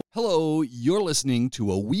Hello, you're listening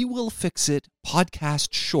to a We Will Fix It podcast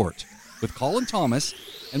short with Colin Thomas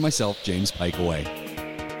and myself, James Pikeway.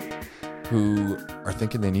 Who are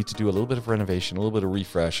thinking they need to do a little bit of renovation, a little bit of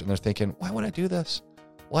refresh, and they're thinking, why would I do this?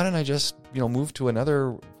 Why don't I just, move to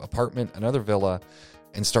another apartment, another villa,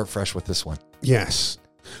 and start fresh with this one? Yes.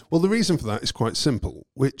 Well, the reason for that is quite simple,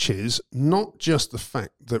 which is not just the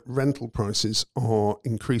fact that rental prices are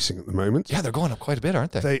increasing at the moment. Yeah, they're going up quite a bit,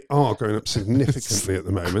 aren't they? They are going up significantly at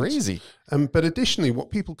the moment. Crazy. But additionally,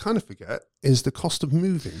 what people kind of forget is the cost of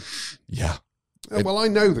moving. Yeah. Well, I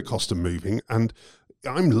know the cost of moving, and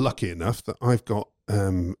I'm lucky enough that I've got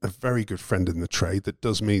a very good friend in the trade that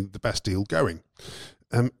does me the best deal going.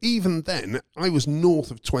 Even then, I was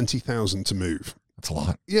north of 20,000 to move. That's a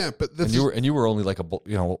lot. Yeah, but you were only like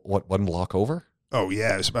one block over? Oh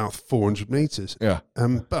yeah, it's about 400 meters. Yeah.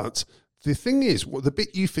 But the thing is, what the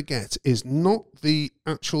bit you forget is not the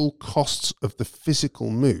actual costs of the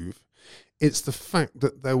physical move. It's the fact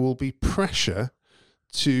that there will be pressure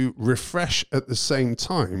to refresh at the same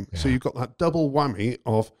time. Yeah. So you've got that double whammy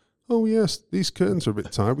of, oh yes, these curtains are a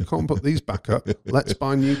bit tired. We can't put these back up. Let's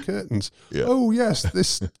buy new curtains. Yeah. Oh yes,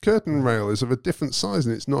 this curtain rail is of a different size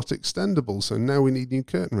and it's not extendable. So now we need new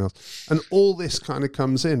curtain rails. And all this kind of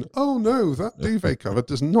comes in. Oh no, that duvet cover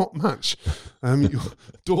does not match your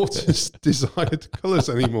daughter's desired colours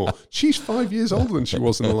anymore. She's 5 years older than she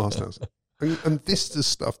was in the last house. And this is the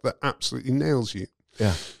stuff that absolutely nails you.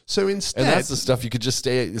 Yeah. So instead, and that's the stuff you could just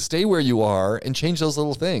stay where you are and change those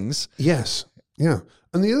little things. Yes. Yeah.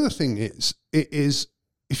 And the other thing is,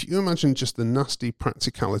 if you imagine just the nasty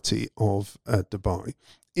practicality of Dubai,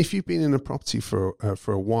 if you've been in a property for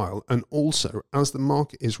a while, and also as the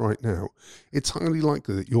market is right now, it's highly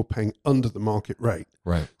likely that you're paying under the market rate.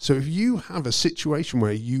 Right. So if you have a situation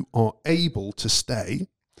where you are able to stay,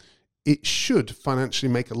 it should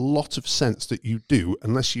financially make a lot of sense that you do,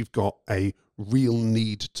 unless you've got a real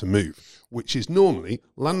need to move, which is normally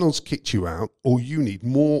landlords kicked you out, or you need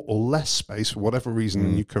more or less space for whatever reason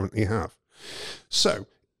than you currently have. So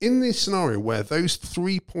in this scenario where those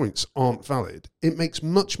 3 points aren't valid, it makes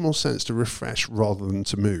much more sense to refresh rather than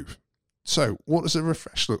to move. So what does a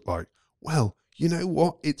refresh look like? Well, you know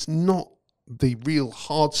what? It's not the real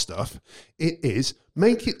hard stuff. It is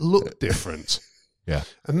make it look different. Yeah.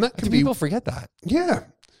 And that can be... People forget that. Yeah.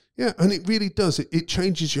 Yeah, and it really does. It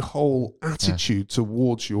changes your whole attitude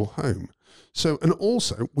towards your home. So, and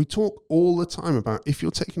also, we talk all the time about if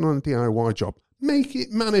you're taking on a DIY job, make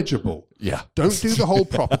it manageable. Yeah. Don't do the whole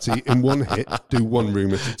property in one hit. Do one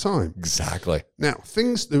room at a time. Exactly. Now,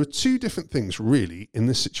 there are two different things really in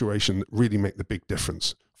this situation that really make the big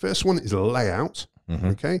difference. First one is layout. Mm-hmm.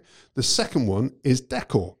 Okay. The second one is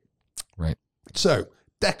decor. Right. So,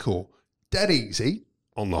 decor, dead easy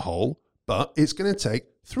on the whole, but it's going to take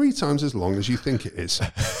 3 times as long as you think it is.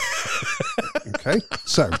 Okay,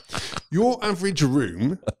 so your average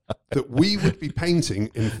room that we would be painting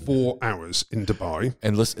in 4 hours in Dubai.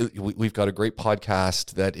 And listen, we've got a great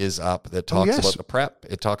podcast that is up that talks about the prep.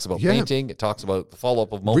 It talks about painting. It talks about the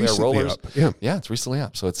follow-up of Mohair rollers. Yeah, it's recently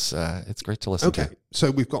up, so it's great to listen to. Okay,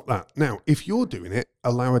 so we've got that. Now, if you're doing it,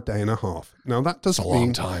 allow a day and a half. Now, that doesn't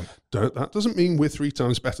mean... It's a long time. That doesn't mean we're 3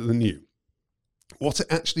 times better than you. What it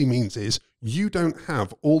actually means is you don't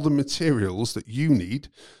have all the materials that you need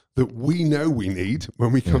that we know we need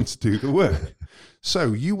when we come to do the work.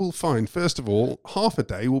 So you will find, first of all, half a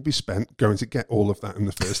day will be spent going to get all of that in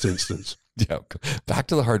the first instance. Yeah. Back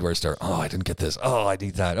to the hardware store. Oh, I didn't get this. Oh, I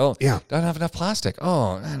need that. Oh, yeah. Don't have enough plastic.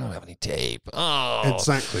 Oh, I don't have any tape. Oh.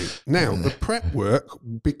 Exactly. Now, the prep work,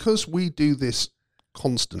 because we do this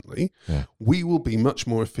constantly, we will be much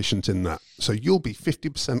more efficient in that. So you'll be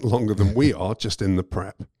 50% longer than we are just in the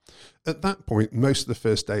prep. At that point, most of the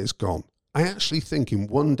first day is gone. I actually think in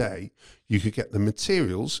one day you could get the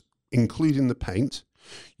materials, including the paint.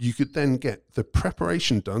 You could then get the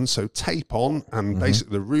preparation done, so tape on and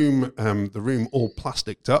basically the room all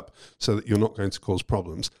plasticked up so that you're not going to cause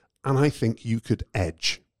problems. And I think you could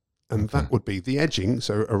edge. And that would be the edging.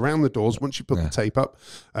 So around the doors, once you put the tape up,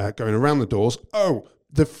 going around the doors,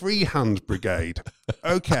 the freehand brigade.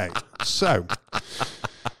 Okay, so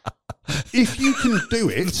if you can do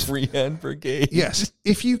it... Freehand brigade. Yes,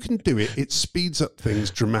 if you can do it, it speeds up things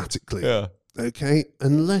dramatically. Yeah. Okay,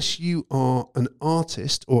 unless you are an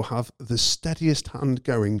artist or have the steadiest hand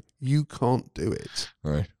going, you can't do it.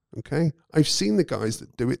 Right. Okay, I've seen the guys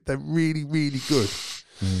that do it. They're really, really good.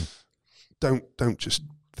 Don't just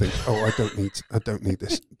think, oh, I don't need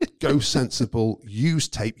this. Go sensible, use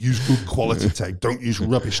tape, use good quality tape. Don't use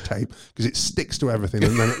rubbish tape because it sticks to everything.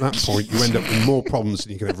 And then at that point, you end up with more problems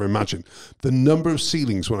than you can ever imagine. The number of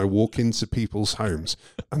ceilings when I walk into people's homes,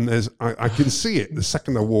 and I can see it the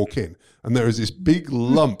second I walk in, and there is this big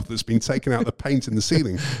lump that's been taken out of the paint in the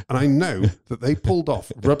ceiling. And I know that they pulled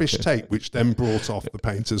off rubbish tape, which then brought off the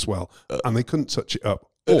paint as well. And they couldn't touch it up.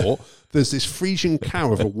 Or there's this Frisian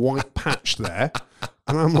cow of a white patch there.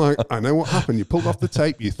 And I'm like, I know what happened. You pulled off the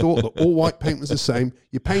tape. You thought that all white paint was the same.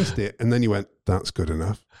 You painted it. And then you went, that's good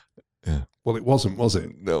enough. Yeah. Well, it wasn't, was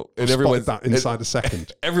it? No. And everyone's that inside a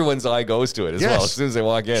second. Everyone's eye goes to it as well as soon as they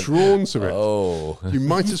walk in. Drawn to it. Oh. You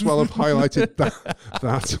might as well have highlighted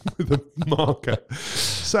that with a marker.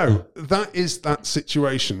 So that is that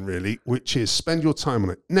situation, really, which is spend your time on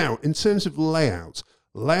it. Now, in terms of layout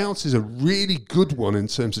is a really good one in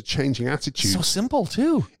terms of changing attitudes. So simple,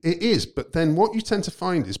 too. It is, but then what you tend to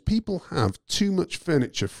find is people have too much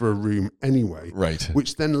furniture for a room anyway, Right.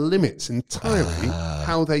 which then limits entirely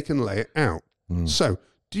how they can lay it out. So,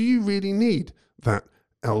 do you really need that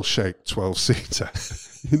L-shaped 12-seater?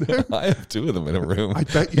 You know, I have two of them in a room. I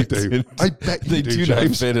bet you do. I bet you They do, do not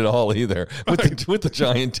James. fit at all either with the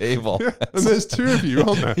giant table. Yeah, and there's two of you,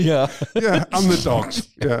 aren't there? Yeah. Yeah, and the dogs.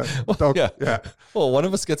 Yeah, dog. yeah. Yeah. Well, one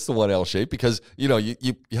of us gets the one L shape because, you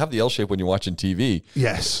have the L shape when you're watching TV.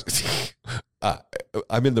 Yes.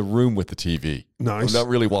 I'm in the room with the TV. Nice. I'm not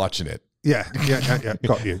really watching it. Yeah.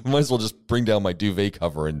 Got you. Might as well just bring down my duvet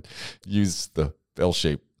cover and use the L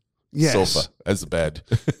shape Yes. sofa as a bed.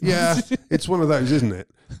 Yeah, it's one of those, isn't it?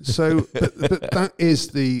 So, but that is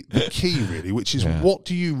the key, really, which is what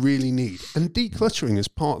do you really need? And decluttering is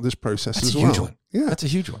part of this process That's as a well. huge one. Yeah. That's a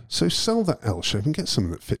huge one. So sell that L shape and get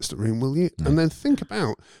something that fits the room, will you? And then think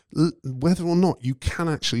about whether or not you can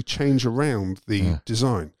actually change around the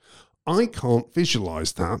design. I can't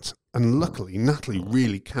visualize that, and luckily Natalie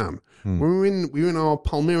really can. We were in our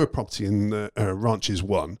Palmyra property in Ranches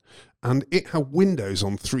 1, and it had windows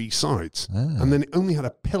on 3 sides, and then it only had a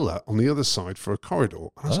pillar on the other side for a corridor.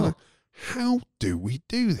 And I was like, how do we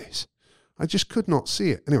do this? I just could not see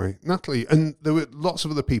it. Anyway, Natalie, and there were lots of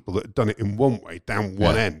other people that had done it in one way, down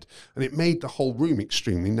one end, and it made the whole room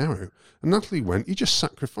extremely narrow. And Natalie went, you just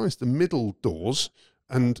sacrificed the middle doors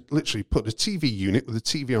and literally put a TV unit with a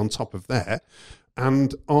TV on top of there.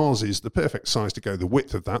 And ours is the perfect size to go the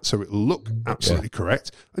width of that, so it'll look absolutely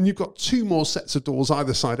correct. And you've got 2 more sets of doors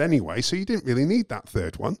either side anyway, so you didn't really need that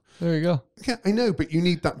third one. There you go. Yeah, I know, but you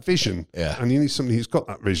need that vision. Yeah. And you need somebody who's got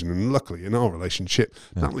that vision. And luckily, in our relationship,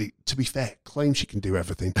 Natalie, to be fair, claims she can do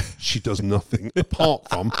everything. She does nothing apart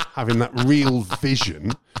from having that real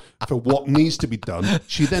vision for what needs to be done.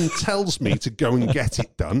 She then tells me to go and get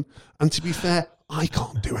it done. And to be fair, I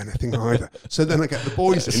can't do anything either. So then I get the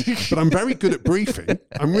boys in, but I'm very good at briefing.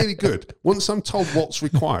 I'm really good. Once I'm told what's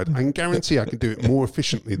required, I can guarantee I can do it more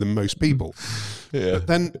efficiently than most people. Yeah. But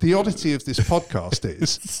then the oddity of this podcast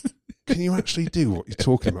is, can you actually do what you're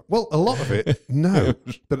talking about? Well, a lot of it, no.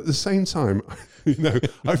 But at the same time,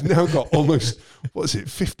 I've now got almost,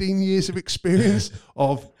 15 years of experience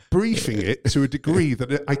of briefing it to a degree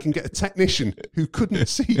that I can get a technician who couldn't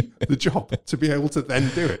see the job to be able to then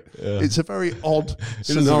do it. Yeah. It's a very odd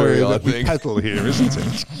scenario that we peddle here, isn't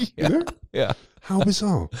it? Yeah. You know? Yeah. How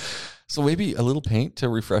bizarre. So maybe a little paint to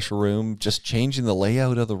refresh a room, just changing the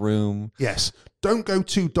layout of the room. Yes. Don't go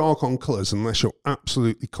too dark on colours unless you're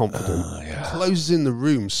absolutely confident. It closes in the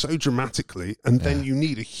room so dramatically, and then you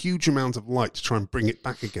need a huge amount of light to try and bring it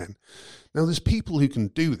back again. Now, there's people who can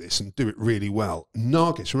do this and do it really well.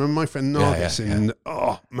 Nargis, remember my friend Nargis?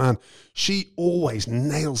 Oh, man, she always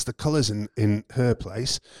nails the colours in her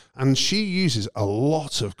place. And she uses a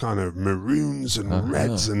lot of kind of maroons and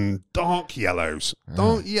reds and dark yellows.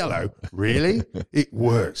 Dark yellow, really? It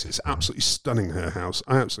works. It's absolutely stunning, her house.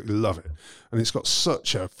 I absolutely love it. And it's got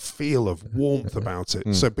such a feel of warmth about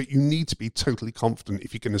it. So, but you need to be totally confident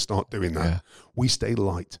if you're going to start doing that. Yeah. We stay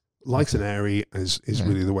light. Light and airy is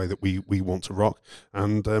really the way that we want to rock.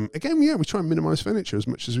 And again, we try and minimize furniture as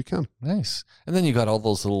much as we can. Nice. And then you got all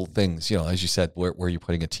those little things, as you said, where you're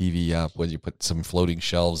putting a TV up, where you put some floating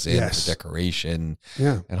shelves in for decoration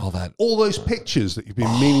and all that. All those pictures that you've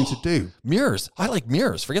been meaning to do. Mirrors. I like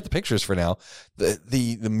mirrors. Forget the pictures for now.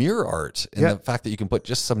 The mirror art and the fact that you can put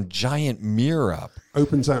just some giant mirror up.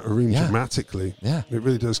 Opens out a room dramatically. Yeah. It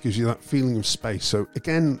really does. Gives you that feeling of space. So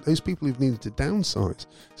again, those people who've needed to downsize,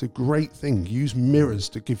 it's a great thing. Use mirrors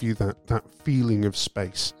to give you that feeling of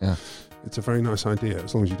space. Yeah. It's a very nice idea,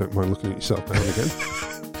 as long as you don't mind looking at yourself now and again.